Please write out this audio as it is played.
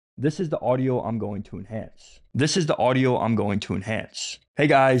This is the audio I'm going to enhance. This is the audio I'm going to enhance. Hey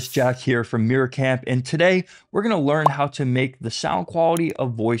guys, Jack here from Miracamp, and today we're going to learn how to make the sound quality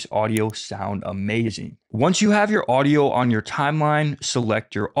of voice audio sound amazing. Once you have your audio on your timeline,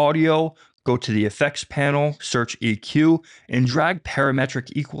 select your audio, go to the effects panel, search EQ, and drag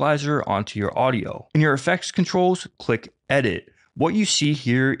Parametric Equalizer onto your audio. In your effects controls, click Edit. What you see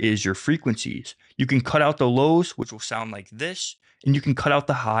here is your frequencies. You can cut out the lows, which will sound like this, and you can cut out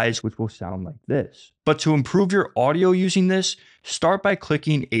the highs, which will sound like this. But to improve your audio using this, start by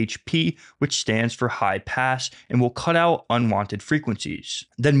clicking HP, which stands for high pass, and will cut out unwanted frequencies.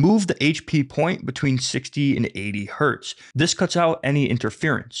 Then move the HP point between 60 and 80 Hertz. This cuts out any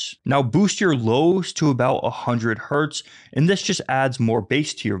interference. Now boost your lows to about 100 Hertz, and this just adds more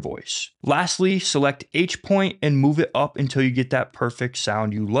bass to your voice. Lastly, select H point and move it up until you get that perfect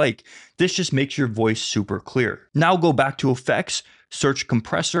sound you like. This just makes your voice super clear. Now go back to effects, search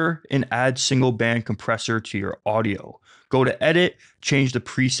compressor, and add single band compressor to your audio. Go to edit, change the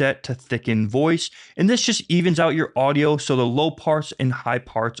preset to thicken voice, and this just evens out your audio so the low parts and high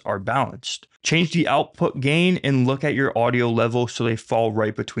parts are balanced. Change the output gain and look at your audio level so they fall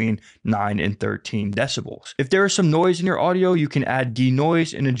right between 9 and 13 decibels. If there is some noise in your audio, you can add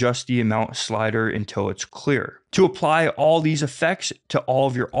denoise and adjust the amount slider until it's clear. To apply all these effects to all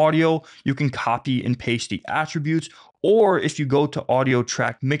of your audio, you can copy and paste the attributes, or if you go to Audio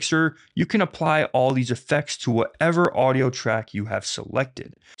Track Mixer, you can apply all these effects to whatever audio track you have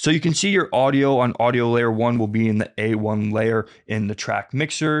selected. So you can see your audio on audio layer 1 will be in the A1 layer in the track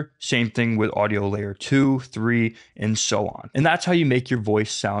mixer. Same thing with audio layer 2, 3, and so on. And that's how you make your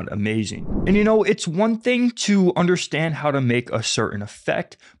voice sound amazing. And you know, it's one thing to understand how to make a certain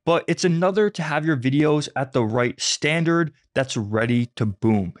effect, but it's another to have your videos at the right standard that's ready to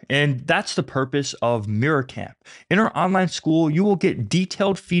boom. And that's the purpose of Miracamp. In our online school, you will get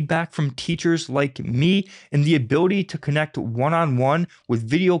detailed feedback from teachers like me and the ability to connect one-on-one with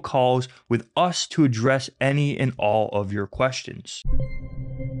video calls with us to address any and all of your questions.